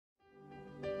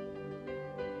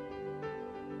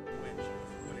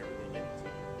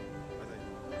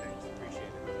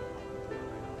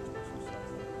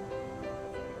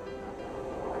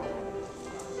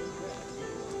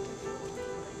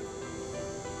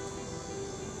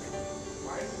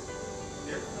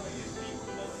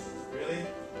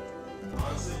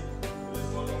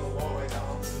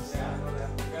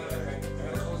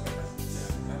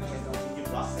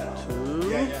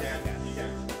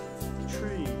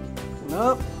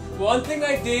up. One thing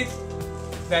I did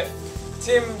that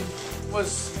Tim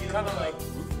was kind of like,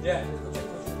 yeah.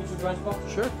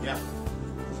 Sure. Yeah.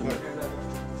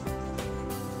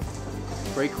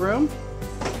 Break room.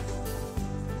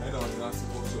 I know, you're not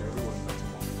supposed to. Everyone has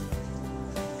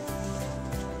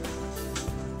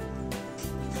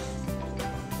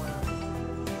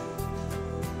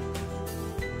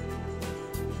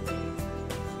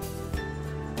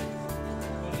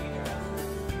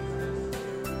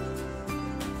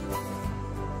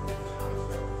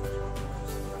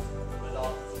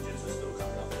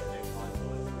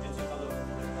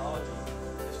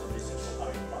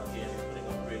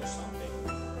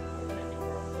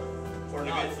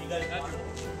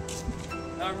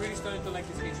Now I'm really starting to like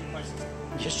this AC prices.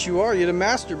 Yes, you are. You're the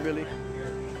master, Billy.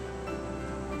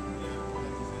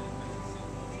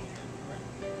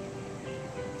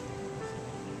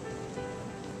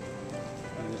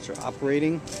 Units are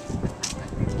operating.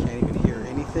 Can't even hear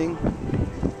anything.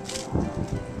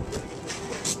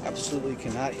 Absolutely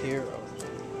cannot hear.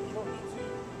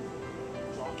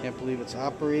 Can't believe it's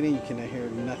operating. You cannot hear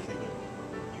nothing.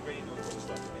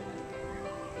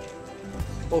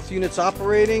 Both units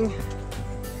operating.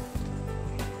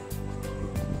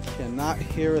 Cannot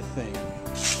hear a thing.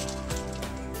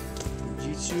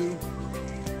 Fujitsu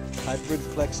hybrid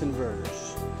flex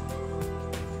inverters.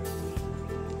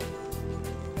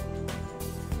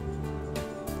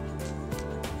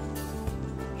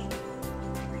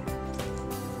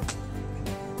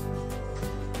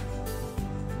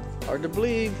 Hard to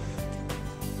believe.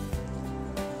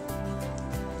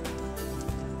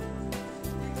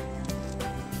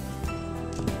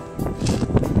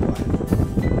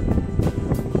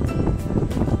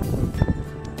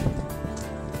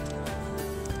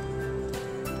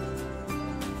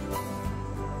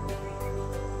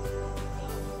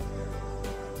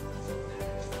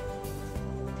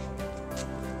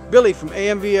 Billy from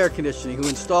AMV Air Conditioning, who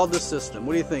installed this system.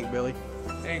 What do you think, Billy?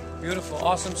 Hey, beautiful,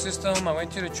 awesome system. I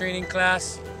went to the training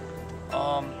class.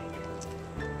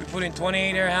 We put in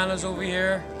 28 air handlers over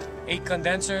here, 8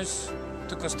 condensers.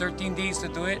 Took us 13 days to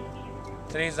do it.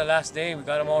 Today's the last day. We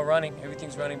got them all running.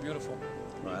 Everything's running beautiful.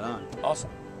 Right on. Awesome.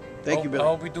 Thank you, Billy. I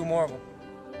hope we do more of them.